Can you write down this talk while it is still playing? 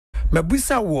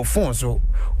Mabusa wo phone so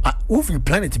who free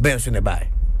planet Ben so nearby.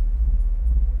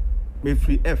 Me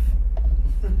free F.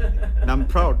 And I'm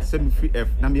proud say me free F.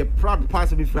 And I'm a proud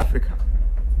person me free Africa.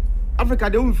 Africa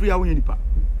they won't free our nipa.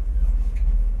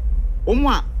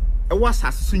 Omwa e was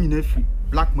as nyina free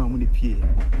black man when pay.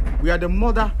 We are the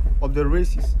mother of the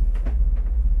races.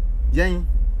 Yen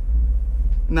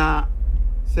na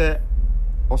say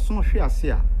osun hwe ase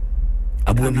a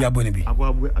Abu aboni bi.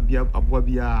 Abu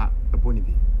bia aboni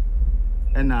bi.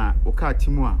 Ena oka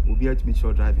timu a obi atimi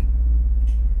show driving.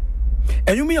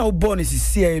 Enyumi a born is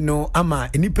see no ama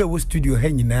enipa wo studio ha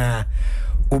nyina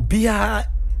obia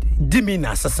dimi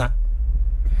na sasa.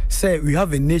 Say we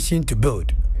have a nation to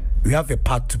build. We have a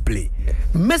part to play.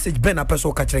 Message ben a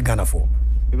person catch Ghana for.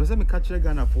 E be say me catch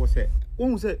Ghana for say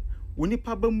won say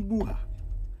wonipa bambu ha.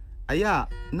 Aya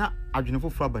na adwene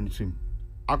foforo aba ne trim.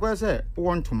 Akoya say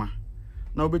won toma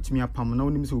na obetumi apam na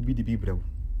onim say obi di bi brew.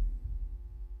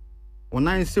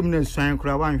 Onan sem na nsuan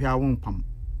kura wan hwe awon pam.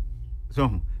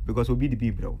 So because obi di bi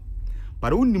brew.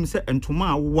 But onim say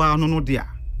entoma wa no no dia.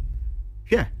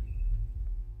 Hwe.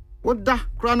 Woda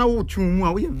kura na wo twum mu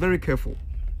a we very careful.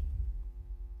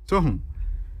 So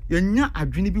yenya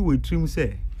adwene bi wo trim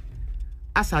say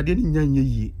asade ni nya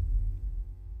yie.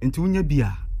 Enti wonya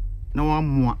bia na wa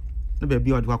moa na ba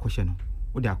bia wadwa akohye no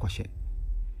wo de akohye.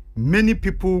 Many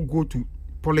people go to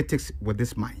politics with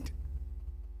this mind.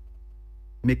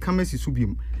 Me kamesi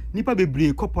subim nipa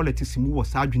bebre ko politics mu wo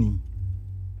sadwene.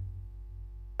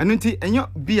 Anunti enyo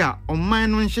bia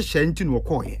oman no nhyehyɛ nti no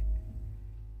koye.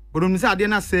 Bodom se ade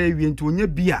na say wie nti wonya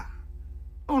bia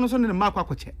ono so ne ma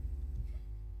akohye.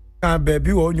 Ah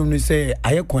baby wo nyum ni say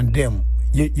aye condemn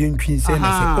ye ntwin say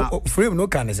na say frame no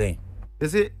kan say. They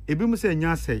say ebi mu say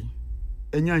nya say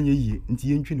enya anya yie nti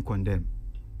ye ntwin condemn.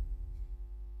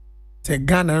 Say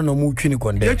Ghana no mu twin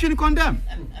condemn. Ye twin condemn.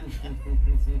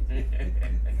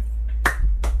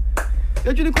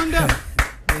 Ye twin condemn.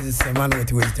 This is a man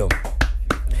with wisdom.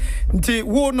 Nti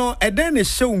wo no eden ne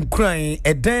hyew nkran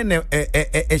eden ne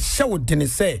hyew de ne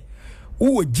say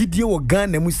wo gidie wo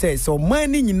Ghana mu say so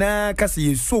man ni nyina ka se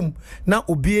yesom na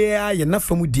obia ye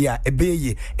nafamu dia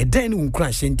ebeye eden ne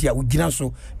nkran hyenti a wo gina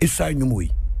so esu anwum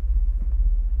we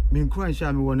me nkran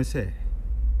hya me won say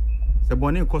se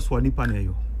bone koso nipa na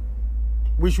yo.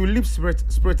 We should leave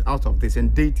spirit out of this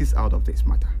and deities out of this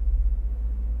matter.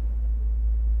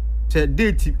 So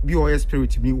deity be or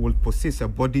spirit me will possess a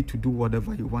body to do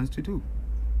whatever he wants to do.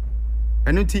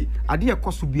 And until adia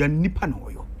koso bia nipa na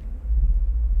yo.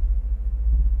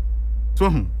 So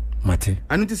mate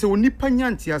and until say nipa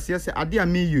nyanti ase say adia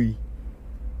me yi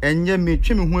enye me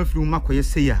twe me ho afiri makoye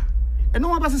say ya. And no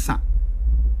one basesa.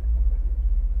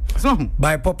 So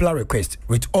by popular request,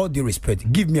 with all due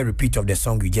respect, give me a repeat of the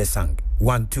song you just sang.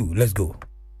 1, 2, let's go.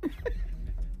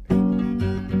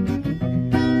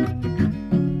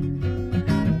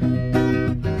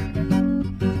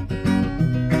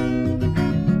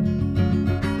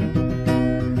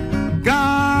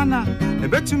 Ghana, I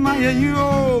bet you my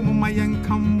yo, my young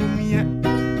come here.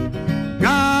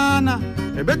 Ghana,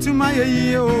 I bet you my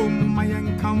yo, my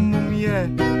young come here.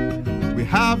 We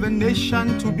have a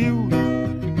nation to build.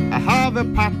 I have a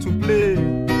part to play.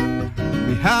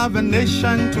 We have a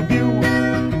nation to build,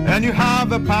 and you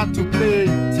have a part to play.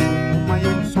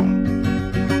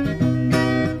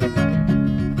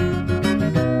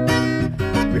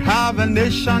 We have a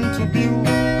nation to build.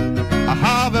 I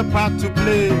have a part to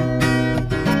play.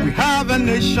 We have a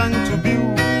nation to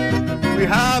build. We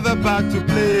have a part to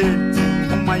play.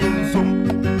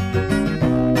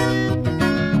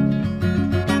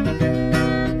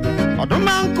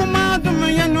 Odoman kumadu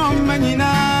meyeno manina.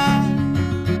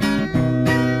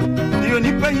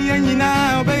 Dioni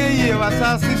payenina obeye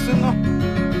wasasi suno.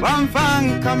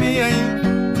 Wamfan kamiye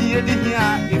die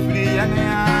dihia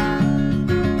ifriyania.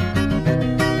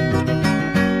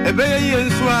 Ebeye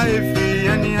nswa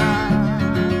ifriyania.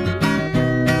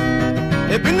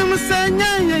 Ebinum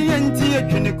senya yenti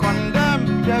edwini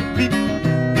condemn yabi.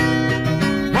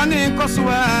 Wani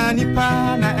koswa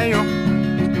nipa na eyo.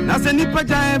 Nase nipa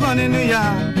jai boni no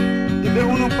ya ibe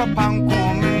unu papa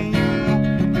nkome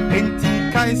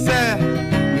enti kai say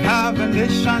we have a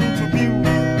nation to build.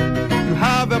 You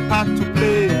have a part to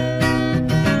play.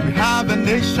 We have a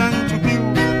nation to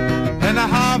build, and I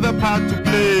have a part to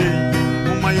play.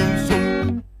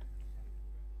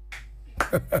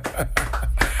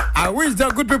 I wish the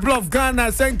good people of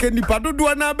Ghana sank nipa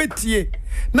dodo na betie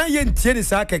na yentie ni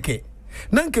sa keke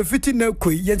na nke fiti na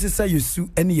koi yensesa yesu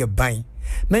ene ye ban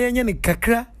na yenye ni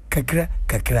kakra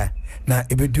na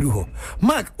ebeduru ho.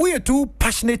 Mark, we are too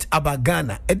passionate about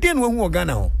Ghana. Eden we hu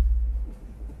Ghana ho.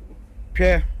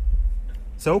 Hwe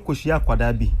se okohia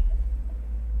kwada bi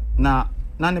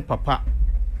na ne papa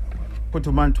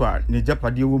potomanto a ne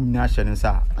japade wo mu na hye ne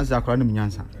sa asa akra ne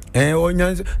nyansa o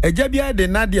nyansa eja bia de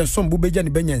na de som bu beja ne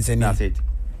benyansa ni that's it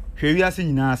hwe wi ase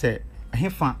nyina se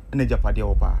hefa na japade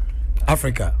wo pa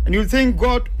Africa. And you think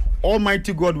God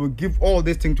Almighty God will give all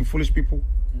this thing to foolish people?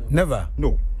 Never.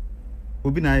 No.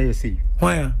 Obi na say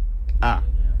why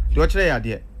do chere ya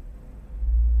de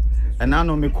and now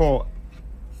no me call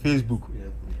Facebook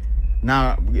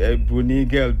now Bruni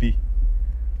girl be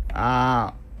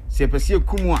se pese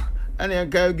kumu a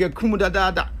and ga kumu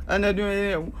da and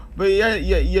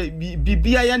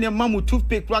bibia ya ne mamu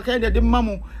toothpick crack and the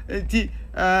mamu ti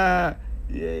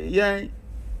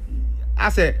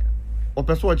ase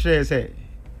opeso o chere say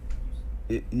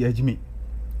ya jimi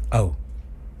oh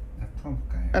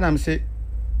and I'm say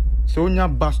so nya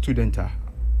bad student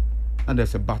and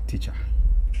there's a bad teacher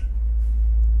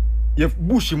you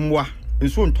bush mwa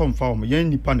nso ntom fa o yan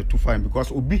nipa ne to fine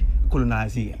because obi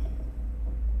colonize here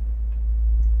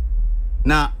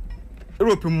na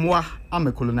Europe mwa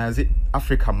am colonize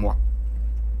Africa mwa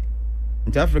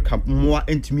in Africa mwa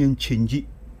entimi change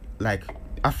like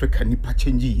Africa nipa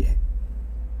change here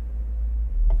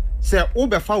say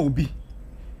obefa obi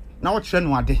na wo kire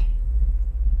no ade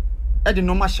e de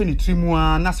no ma hye ni trimu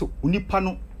a na se onipa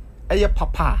no eye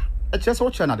papa e kire se wo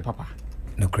kire na de papa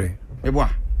no kre ebo a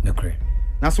no kre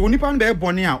na se onipa no be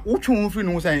bone a wo twu mfiri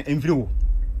no say emfiri wo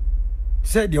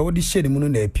say de wo di hye ni mu no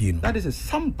na apie no that is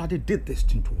somebody did this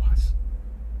thing to us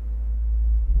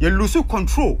you lose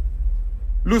control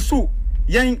lose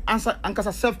yen answer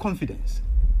ankasa self confidence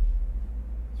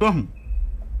so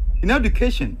in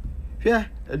education here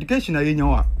education are in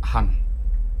your hand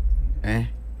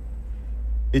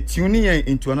it's tuning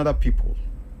into another people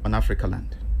on Africa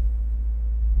land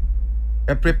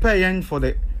preparing for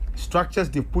the structures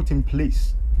they put in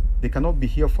place. They cannot be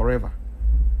here forever,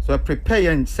 so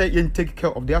prepare and say and take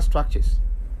care of their structures.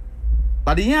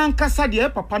 But the young kasa the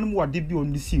papa no wa de bi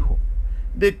on see ho,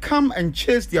 they come and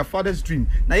chase their father's dream.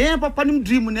 Na young papa no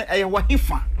dream na e wa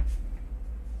hifa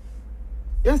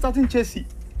you starting chase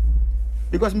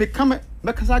because me come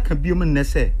me kasa can be on na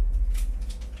say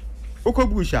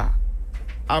okobusha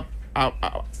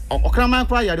okraman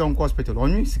kwa yare on hospital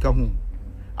onyu sika hu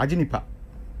aginipa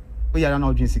o yare na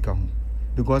odwin sika hu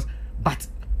because but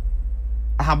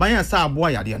ahaban sa abo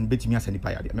yare an betimi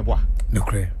asanipa yare me boa no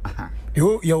kre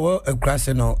yo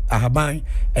akrase no ahaban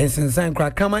ensensan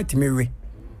kra kama timiwe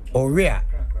o wea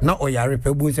na o yare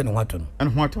pa bu se no wato no en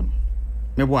hoato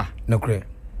me boa no kre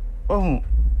oh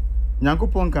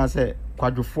nyankopon ka say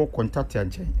kwadwofo contact ya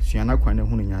nchen suana kwan na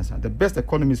hunu nyansa the best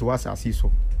economist was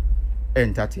asiso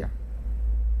entatia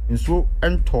nso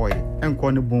entoy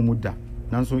enko ne bomu da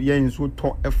nanso ye nso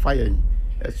to efa ye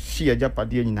hia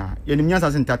japade nyina ye nim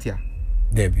nyansa sentatia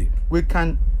Debbie we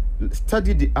can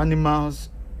study the animals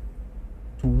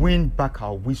to win back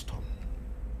our wisdom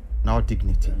and our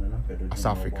dignity as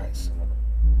Africans.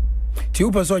 Ti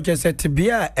upaso che set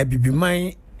bia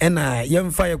ebibiman ena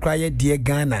yemfa ye kra ye die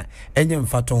Ghana enye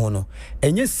mfato ho no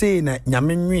enye sei na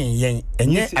nyame nwen yen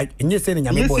enye sei na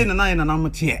nyame boy yes na na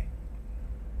namtie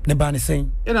ne ba ne sei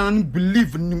e na no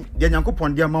believe ni ye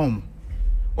nyankopon dia ma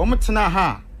wo mtena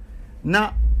ha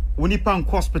na wonipa in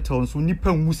hospital so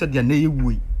nipa nwu se dia na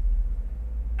yewui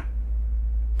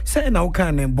sei na wo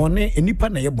kan ne bone enipa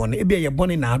na ye bone e bia ye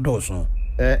bone na adoso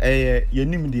ye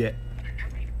nim de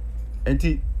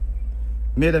enti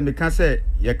me da me kan se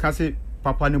ye kan se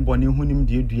papa ne bone hunim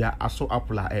de dua aso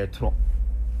apla tro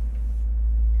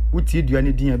wuti dua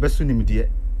ne din be so nim de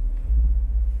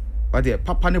wade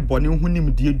papa ne bone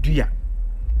hunim de dua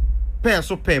pe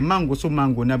so pe mango so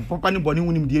mango na papa ne bone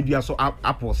hunim de dua so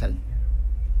apple sai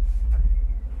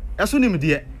eso nim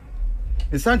de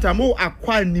esanta mo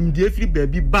akwa nim de afiri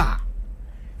baabi ba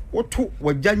woto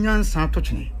wajanyansa to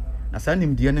twene na sa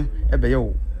nim de ne be ye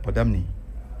wo podam ni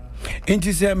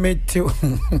enti se mete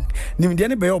nim de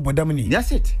ne be ye wo podam ni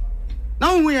that's it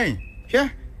now we yen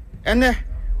here ene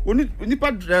oni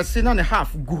pa dress na ne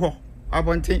half gu ho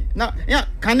abonten na ya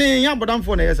kane ya bodam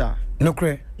for na yesa no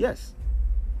kre yes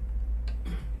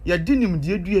ya dinim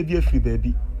de adua bi afiri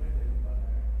baabi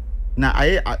na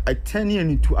I turn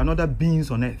into another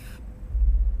beings on earth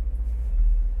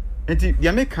enti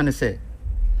ya me kan say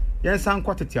yen san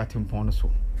kwatete atempon no so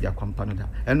ya kwampa no da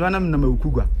eno anam na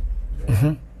mawukugwa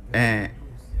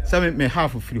some me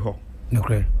half free ho no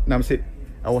kre na me say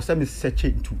I was me search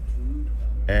into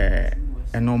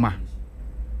enoma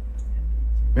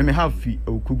me half fi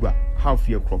awukugwa half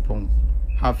year kropon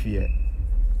half year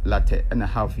latte and a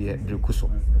half year drekuso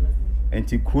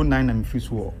enti kro 9 na me fi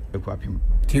so ekwapem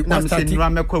na me say nra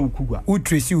me kwa awukugwa u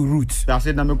trace roots that's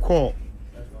it na me call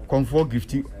comfort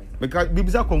gifty because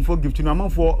bibisa comfort gift no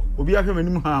amanfo obi ahwe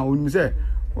manim ha onim say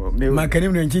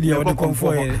makanim no nchi dia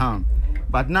comfort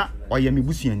but na oye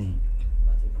mebusuani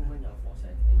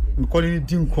me calling it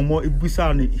din komo ebusa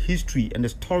on history and the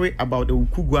story about the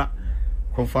ukugwa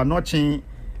comfort notching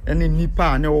any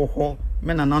nipa na wo ho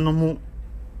me nananom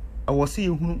awo se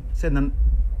ehunu say na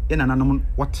nananom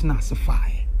watena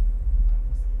asefae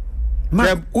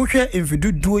ma wohwe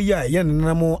infiduduo ya ye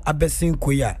nananom abesin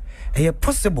koya eye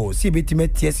possible see betima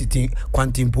tiesiti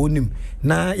kwantimpo nim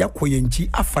na yakoyenchi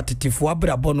afatetifo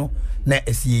abrabo no na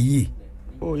esieyi.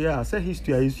 Oh yeah, say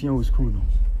history I used in school no.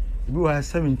 We were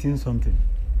 17 something.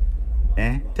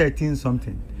 13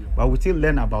 something. But we still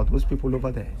learn about those people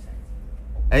over there.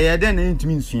 Then it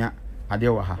means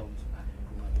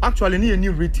actually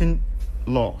new written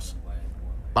laws.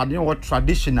 But you know what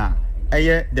traditional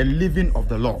the living of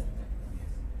the law.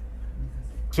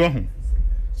 So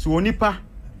onipa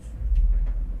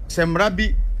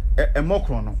semrabi a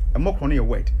mokrono a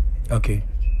word. Okay.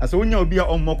 As when you be a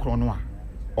mokrono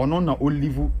ono na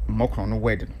olive mokrono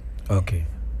word. Okay.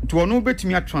 To ono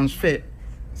betimi a transfer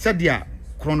sadia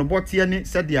chronobotia ni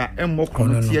sadia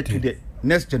mokrono to the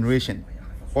next generation.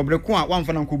 Obreko a wan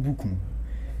fana ko book mu.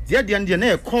 Dia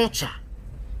na culture.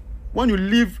 When you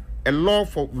live a law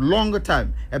for longer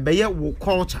time, a beye wo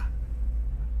culture.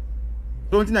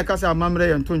 Don't think I say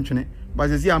amamre and tonchene, but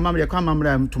say amamre kwa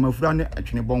amamre to mafura ne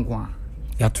atwene bonko a.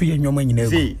 Ya to ye nyoma nyina ego.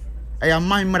 See, I am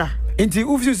mra. Inti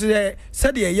ufisu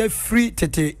said ye free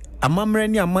tete amamre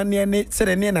ni amane ne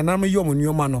said ne nanam yom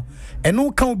nyoma no.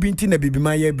 Eno kan obi nti na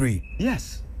bibima ye bre.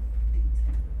 Yes.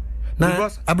 Na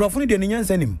abrofo de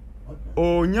nyansa nim.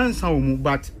 O nyansa wo mu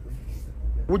but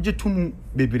woje tumu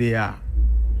bebre a.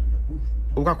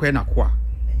 Ukakwe na kwa.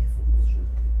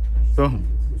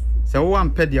 So wo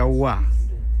ampe dia wo a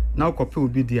na ukope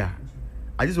obi dia.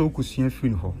 Aje so ukosua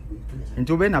free ho.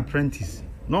 Nti obe na apprentice.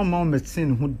 No more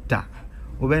medicine who da.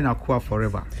 Obe na kwa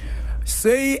forever.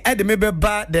 Say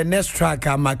Edmebeba the next track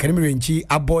Yirenkyi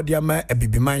abodiama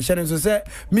ebibiman sharing so say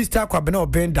Mr. Kwabena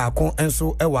Obenda kon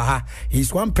enso ewa ha.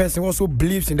 He's one person who also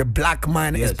believes in the black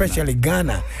man, yes, especially man.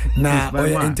 Ghana. Na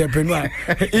entrepreneur.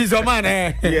 He's a man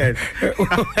Yes.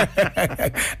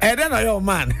 And then I your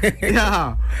man.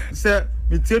 Yeah. Sir,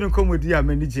 me tell you come with ya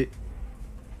manage.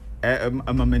 I'm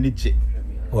a manager.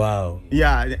 Wow.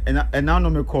 Yeah, and now no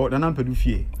me call na nampedu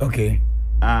fie. Okay.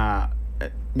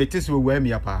 Me tisi we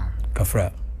me apa.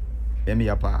 Kafra. Me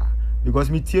apa. Because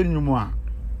me tie nu mo a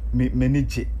me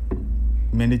manage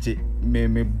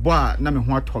me boa na me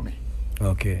ho atome.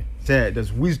 Okay. Say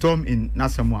there's wisdom in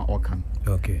nasamwa okan.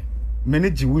 Okay.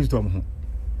 Manage wisdom ho.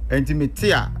 Enti me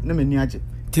tia na me ni age.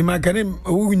 Timakanim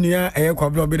unia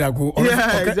Kwabena Obenda ko.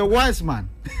 Yeah, he's a wise man.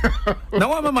 Now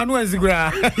what man was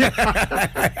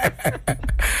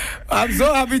I'm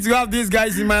so happy to have these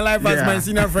guys in my life as my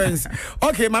senior friends.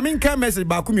 Okay, my main message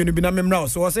back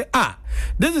so I say,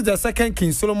 this is the second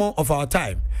King Solomon of our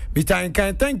time. Mr.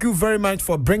 AHENKAN, thank you very much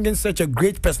for bringing such a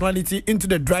great personality into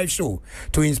the drive show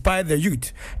to inspire the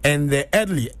youth and the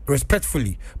elderly.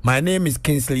 Respectfully, my name is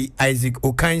Kingsley Isaac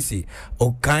Okansi.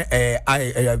 Okansi.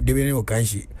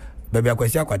 Baby, I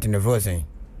question what in the verse.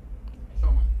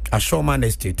 A showman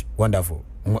estate, wonderful.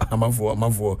 I'm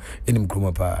in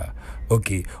Krumapa.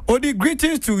 Okay. ODI,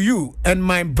 greetings to you and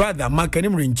my brother,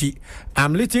 Yirenkyi.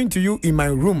 I'm listening to you in my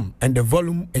room and the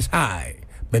volume is high.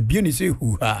 But beauty say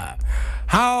who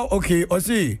how okay,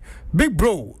 see, big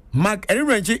bro,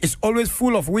 Yirenkyi is always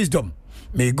full of wisdom.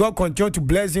 May God continue to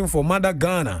bless him for Mother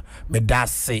Ghana. May that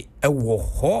say a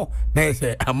wo na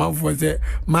say amam for say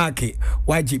market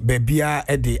waji bebia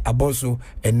ede aboso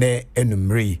ene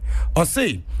enumri. Or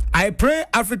say, I pray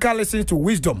Africa listens to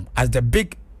wisdom as the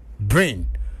big brain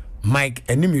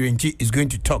Anim Yirenkyi is going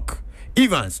to talk.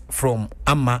 Evans from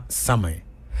Ama Samai.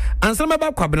 And some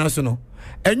about Kwabena Sono.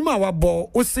 And you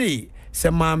wabo o say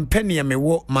man penny me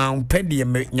wo man penny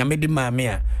me nyamedi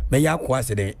mamea me ya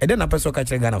kwase den. E den apeso ka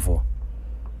kire Ghana for.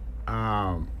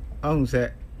 I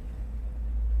say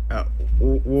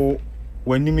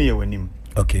wanim ye wanim.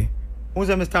 Okay.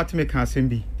 Unse me start make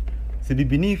asem se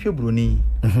bibini hwe broni.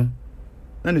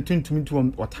 Na ne tuntumi to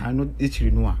otan no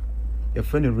echiri no a ye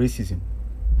friend racism.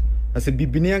 As a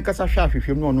bibini ankasa hwa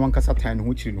hwehwem no no ankasa tan no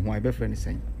ho chiri no ho e be friend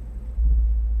sen.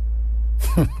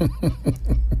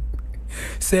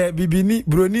 Say bibini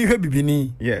broni hwe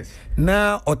bibini. Yes.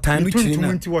 Na otan no chiri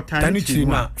na. Tan no chiri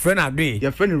na. Friend ade.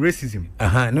 Ye friend racism.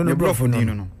 No bro for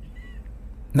no.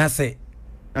 Na say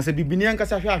bibini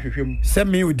ankasa hwa hwehwem. Se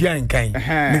me odi AHENKAN.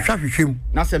 Me hwa hwehwem.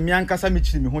 Na se me ankasa me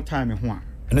chiri me ho tan me ho a.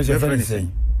 No say friend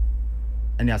sen.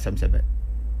 Any asem sebe.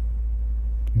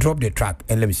 Drop the track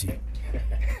and let me see.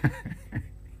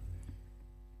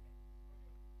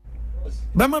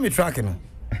 Bama me track no.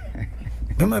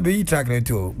 Bama be yi track no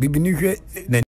to. Bibi ni hwe